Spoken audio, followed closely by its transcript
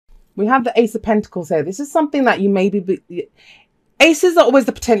We have the Ace of Pentacles here. This is something that you maybe... Aces are always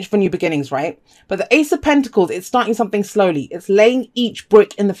the potential for new beginnings, right? But the Ace of Pentacles, it's starting something slowly. It's laying each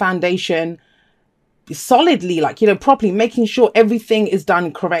brick in the foundation solidly, like, you know, properly, making sure everything is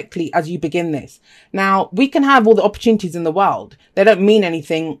done correctly as you begin this. Now, we can have all the opportunities in the world. They don't mean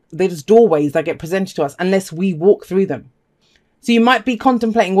anything. They're just doorways that get presented to us unless we walk through them. So you might be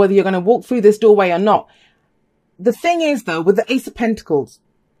contemplating whether you're going to walk through this doorway or not. The thing is, though, with the Ace of Pentacles,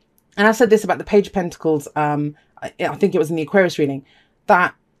 and I said this about the Page of Pentacles, I think it was in the Aquarius reading,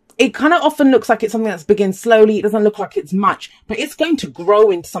 that it kind of often looks like it's something that's begins slowly. It doesn't look like it's much, but it's going to grow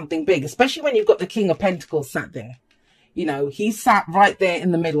into something big, especially when you've got the King of Pentacles sat there. You know, he's sat right there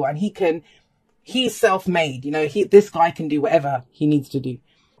in the middle, and he's self-made. You know, this guy can do whatever he needs to do.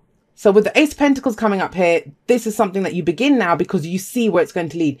 So with the Ace of Pentacles coming up here, this is something that you begin now because you see where it's going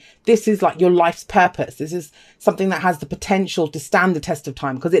to lead. This is like your life's purpose. This is something that has the potential to stand the test of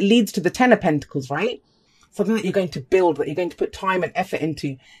time because it leads to the Ten of Pentacles, right? Something that you're going to build, that you're going to put time and effort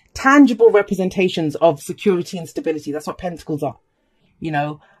into. Tangible representations of security and stability. That's what Pentacles are. You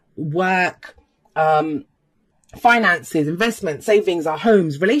know, work, finances, investment, savings, our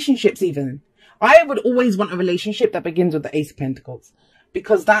homes, relationships even. I would always want a relationship that begins with the Ace of Pentacles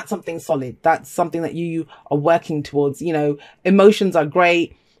because that's something solid. That's something that you are working towards. You know, emotions are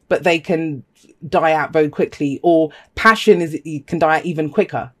great, but they can die out very quickly, or passion can die out even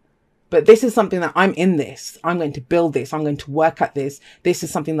quicker. But this is something that I'm in this. I'm going to build this. I'm going to work at this. This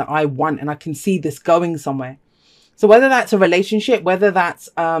is something that I want, and I can see this going somewhere. So whether that's a relationship, whether that's,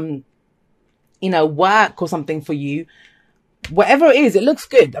 you know, work or something for you, whatever it is, it looks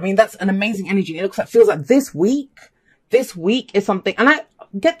good. I mean, that's an amazing energy. It feels like this week is something. And I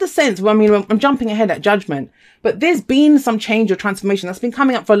get the sense, well, I mean, I'm jumping ahead at judgment, but there's been some change or transformation that's been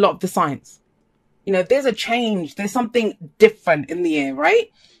coming up for a lot of the signs. You know, there's a change. There's something different in the air,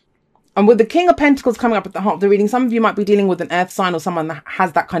 right? And with the King of Pentacles coming up at the heart of the reading, some of you might be dealing with an earth sign or someone that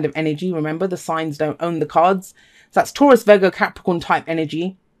has that kind of energy. Remember, the signs don't own the cards. So that's Taurus, Virgo, Capricorn type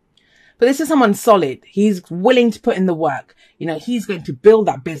energy. But this is someone solid. He's willing to put in the work. You know, he's going to build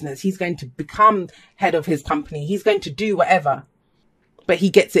that business. He's going to become head of his company. He's going to do whatever. But he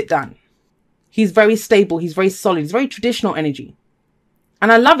gets it done. He's very stable. He's very solid. He's very traditional energy. And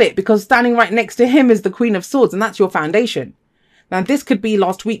I love it because standing right next to him is the Queen of Swords, and that's your foundation. Now, this could be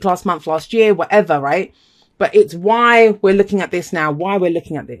last week, last month, last year, whatever, right? But it's why we're looking at this now, why we're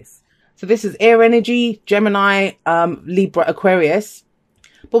looking at this. So this is air energy, Gemini, Libra, Aquarius.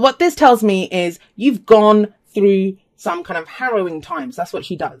 But what this tells me is you've gone through some kind of harrowing times. That's what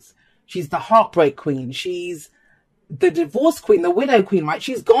she does. She's the heartbreak queen. She's the divorce queen, the widow queen, right?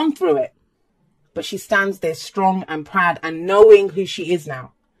 She's gone through it. But she stands there strong and proud and knowing who she is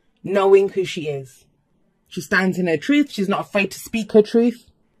now. Knowing who she is. She stands in her truth. She's not afraid to speak her truth.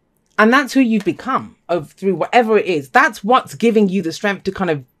 And that's who you've become through whatever it is. That's what's giving you the strength to kind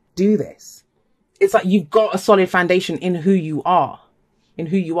of do this. It's like you've got a solid foundation in who you are. In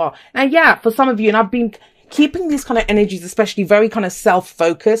who you are. Now, yeah, for some of you, and I've been keeping these kind of energies, especially very kind of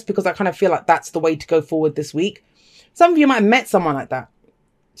self-focused, because I kind of feel like that's the way to go forward this week. Some of you might have met someone like that.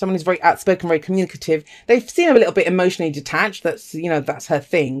 Someone who's very outspoken, very communicative. They've seen a little bit emotionally detached. That's, you know, that's her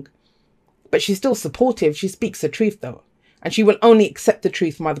thing. But she's still supportive. She speaks the truth, though. And she will only accept the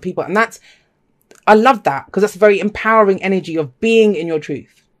truth from other people. And that's, I love that, because that's a very empowering energy of being in your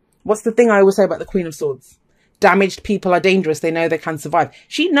truth. What's the thing I always say about the Queen of Swords? Damaged people are dangerous. They know they can survive.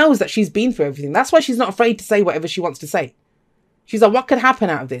 She knows that she's been through everything. That's why she's not afraid to say whatever she wants to say. She's like, what could happen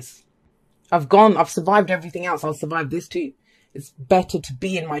out of this? I've survived everything else. I'll survive this too. It's better to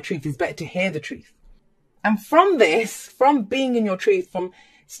be in my truth. It's better to hear the truth. And from this, from being in your truth, from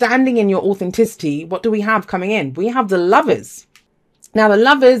standing in your authenticity, what do we have coming in? We have the Lovers. Now, the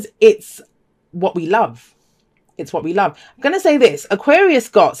Lovers, it's what we love. It's what we love. I'm going to say this. Aquarius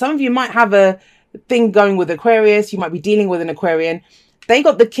some of you might have a thing going with Aquarius. You might be dealing with an Aquarian. They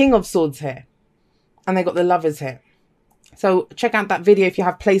got the King of Swords here. And they got the Lovers here. So check out that video if you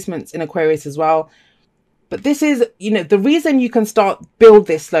have placements in Aquarius as well. But this is, you know, the reason you can build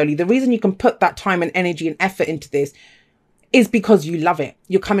this slowly, the reason you can put that time and energy and effort into this is because you love it.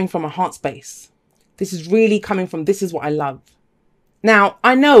 You're coming from a heart space. This is really coming from, this is what I love. Now,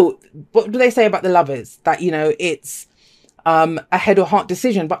 I know, what do they say about the Lovers? That, you know, it's a head or heart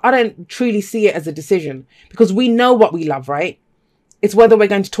decision, but I don't truly see it as a decision because we know what we love, right? It's whether we're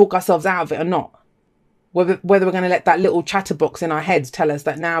going to talk ourselves out of it or not. Whether we're going to let that little chatterbox in our heads tell us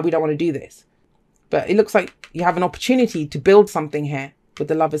that now we don't want to do this. But it looks like you have an opportunity to build something here with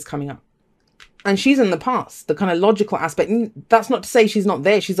the Lovers coming up. And she's in the past, the kind of logical aspect. And that's not to say she's not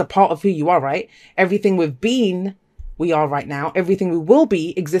there. She's a part of who you are, right? Everything we've been, we are right now, everything we will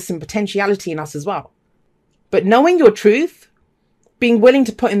be, exists in potentiality in us as well. But knowing your truth, being willing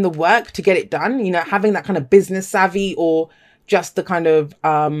to put in the work to get it done, you know, having that kind of business savvy, or just the kind of,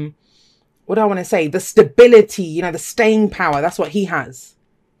 what do I want to say? The stability, you know, the staying power. That's what he has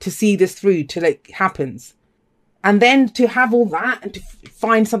to see this through till it happens. And then to have all that and to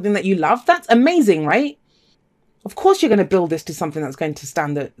find something that you love, that's amazing, right? Of course, you're going to build this to something that's going to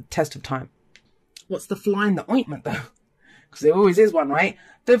stand the test of time. What's the fly in the ointment though? Because there always is one, right?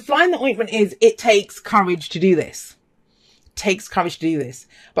 The fly in the ointment is it takes courage to do this. It takes courage to do this.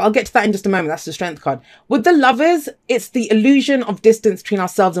 But I'll get to that in just a moment. That's the strength card. With the lovers, it's the illusion of distance between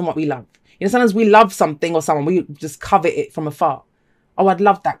ourselves and what we love. You know, sometimes we love something or someone, we just covet it from afar. Oh, I'd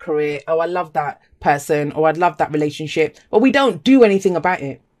love that career. Oh, I love that person. Or I'd love that relationship. But we don't do anything about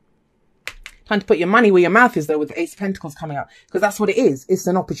it. Time to put your money where your mouth is though, with the Ace of Pentacles coming up. Because that's what it is. It's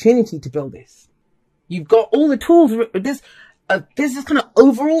an opportunity to build this. You've got all the tools. There's this kind of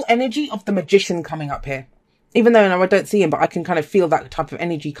overall energy of the Magician coming up here. Even though I don't see him, but I can kind of feel that type of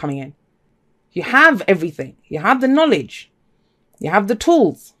energy coming in. You have everything. You have the knowledge. You have the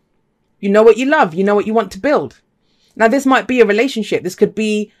tools. You know what you love. You know what you want to build. Now, this might be a relationship. This could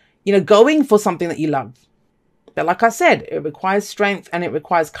be, you know, going for something that you love. But like I said, it requires strength and it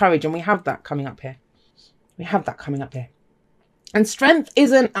requires courage. And we have that coming up here. We have that coming up here. And strength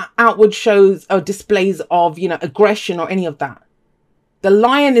isn't outward shows or displays of, you know, aggression or any of that. The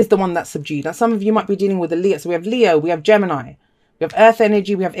lion is the one that's subdued. Now, some of you might be dealing with a Leo. So we have Leo, we have Gemini, we have earth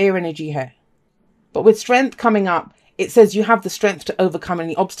energy, we have air energy here. But with strength coming up, it says you have the strength to overcome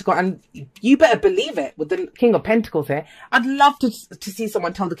any obstacle. And you better believe it with the King of Pentacles here. I'd love to see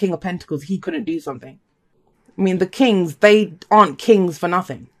someone tell the King of Pentacles he couldn't do something. I mean, the kings, they aren't kings for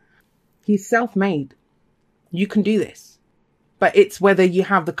nothing. He's self-made. You can do this. But it's whether you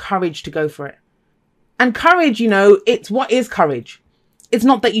have the courage to go for it. And courage, you know, it's what is courage? It's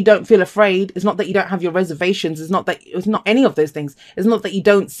not that you don't feel afraid. It's not that you don't have your reservations. It's not any of those things. It's not that you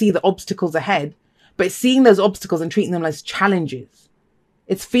don't see the obstacles ahead, but it's seeing those obstacles and treating them as challenges.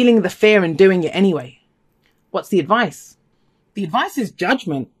 It's feeling the fear and doing it anyway. What's the advice? The advice is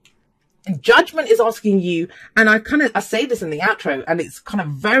judgment. And judgment is asking you, and I say this in the outro, and it's kind of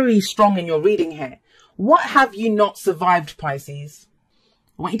very strong in your reading here. What have you not survived, Pisces?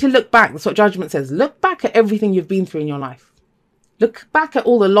 I want you to look back. That's what judgment says. Look back at everything you've been through in your life. Look back at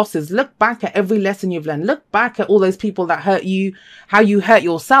all the losses. Look back at every lesson you've learned. Look back at all those people that hurt you, how you hurt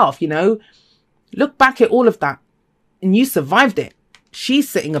yourself, you know. Look back at all of that. And you survived it. She's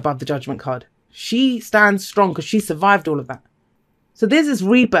sitting above the judgment card. She stands strong because she survived all of that. So there's this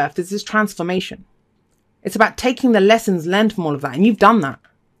rebirth. There's this transformation. It's about taking the lessons learned from all of that. And you've done that.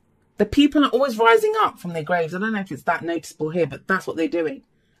 The people are always rising up from their graves. I don't know if it's that noticeable here, but that's what they're doing.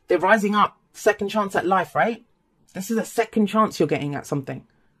 They're rising up. Second chance at life, right? This is a second chance you're getting at something.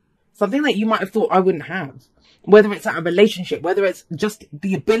 Something that you might have thought I wouldn't have. Whether it's at a relationship, whether it's just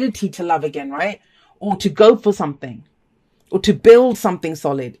the ability to love again, right? Or to go for something. Or to build something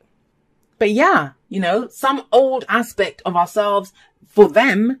solid. But yeah, you know, some old aspect of ourselves, for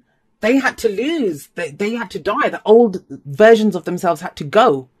them, they had to lose. They had to die. The old versions of themselves had to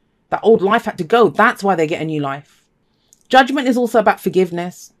go. That old life had to go. That's why they get a new life. Judgment is also about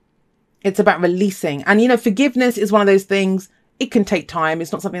forgiveness. It's about releasing. And, you know, forgiveness is one of those things. It can take time.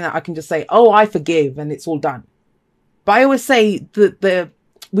 It's not something that I can just say, oh, I forgive and it's all done. But I always say that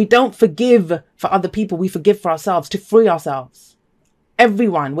we don't forgive for other people. We forgive for ourselves, to free ourselves.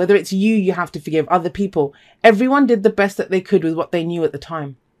 Everyone, whether it's you have to forgive other people. Everyone did the best that they could with what they knew at the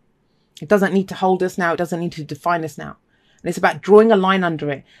time. It doesn't need to hold us now. It doesn't need to define us now. And it's about drawing a line under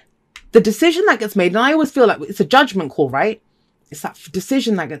it. The decision that gets made, and I always feel like it's a judgment call, right? It's that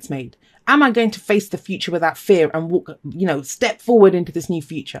decision that gets made. Am I going to face the future without fear and walk, you know, step forward into this new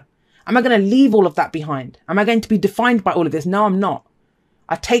future? Am I going to leave all of that behind? Am I going to be defined by all of this? No, I'm not.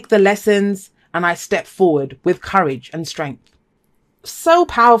 I take the lessons and I step forward with courage and strength. So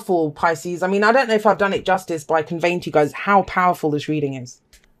powerful, Pisces. I mean, I don't know if I've done it justice by conveying to you guys how powerful this reading is.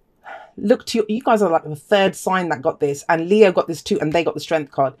 Look to you guys are like the third sign that got this, and Leo got this too, and they got the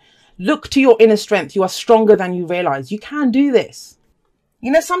strength card. Look to your inner strength. You are stronger than you realize. You can do this.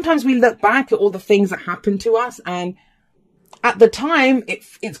 You know, sometimes we look back at all the things that happened to us, and at the time,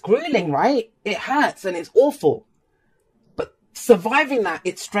 it's grueling, right? It hurts and it's awful. But surviving that,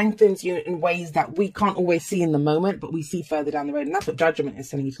 it strengthens you in ways that we can't always see in the moment, but we see further down the road. And that's what judgment is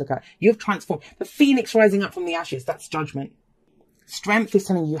telling you to look at. You've transformed. The phoenix rising up from the ashes, that's judgment. Strength is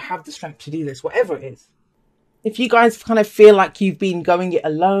telling you have the strength to do this, whatever it is. If you guys kind of feel like you've been going it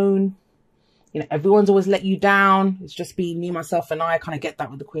alone, you know, everyone's always let you down. It's just been me, myself, and I kind of get that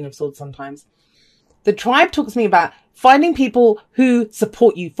with the Queen of Swords sometimes. The tribe talks to me about finding people who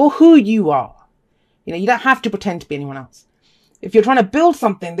support you for who you are. You know, you don't have to pretend to be anyone else. If you're trying to build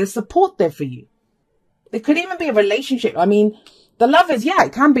something, there's support there for you. There could even be a relationship. I mean, the lovers, yeah,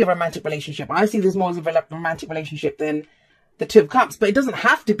 it can be a romantic relationship. I see this more as a romantic relationship than the Two of Cups, but it doesn't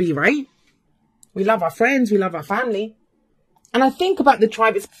have to be, right? We love our friends, we love our family. And I think about the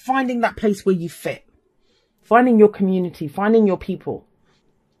tribe, it's finding that place where you fit. Finding your community, finding your people.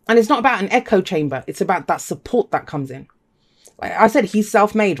 And it's not about an echo chamber. It's about that support that comes in. Like I said, he's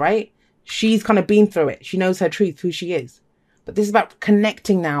self-made, right? She's kind of been through it. She knows her truth, who she is. But this is about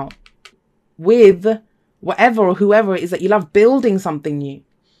connecting now with whatever or whoever it is that you love, building something new.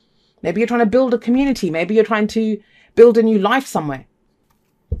 Maybe you're trying to build a community. Maybe you're trying to build a new life somewhere.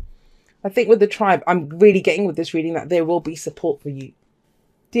 I think with the tribe, I'm really getting with this reading that there will be support for you.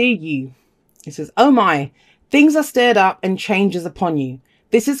 Dear you, it says, oh my, things are stirred up and changes upon you.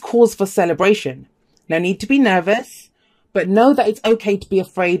 This is cause for celebration. No need to be nervous, but know that it's okay to be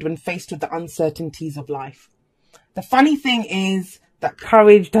afraid when faced with the uncertainties of life. The funny thing is that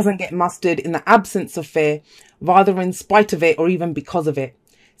courage doesn't get mustered in the absence of fear, rather in spite of it or even because of it.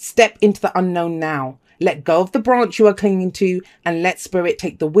 Step into the unknown now. Let go of the branch you are clinging to and let spirit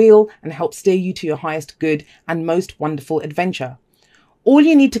take the wheel and help steer you to your highest good and most wonderful adventure. All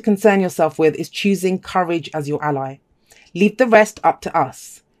you need to concern yourself with is choosing courage as your ally. Leave the rest up to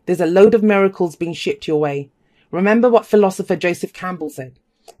us. There's a load of miracles being shipped your way. Remember what philosopher Joseph Campbell said.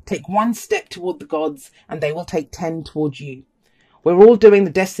 Take one step toward the gods and they will take 10 towards you. We're all doing the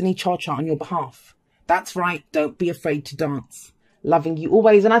destiny cha-cha on your behalf. That's right. Don't be afraid to dance. Loving you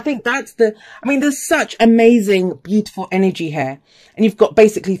always. And I think that's there's such amazing, beautiful energy here. And you've got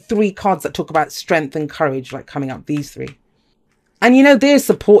basically 3 cards that talk about strength and courage, like coming up, these 3. And you know, there's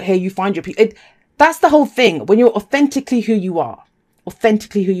support here. You find your people. That's the whole thing. When you're authentically who you are.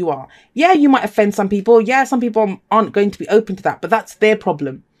 Authentically who you are. Yeah, you might offend some people. Yeah, some people aren't going to be open to that, but that's their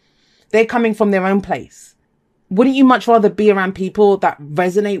problem. They're coming from their own place. Wouldn't you much rather be around people that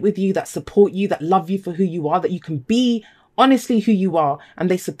resonate with you, that support you, that love you for who you are, that you can be honestly who you are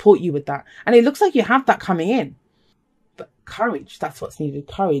and they support you with that? And it looks like you have that coming in. But courage, that's what's needed,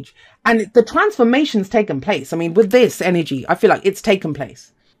 courage. And the transformation's taken place. I mean, with this energy, I feel like it's taken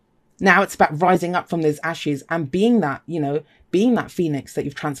place. Now it's about rising up from those ashes and being that, you know, being that phoenix that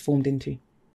you've transformed into.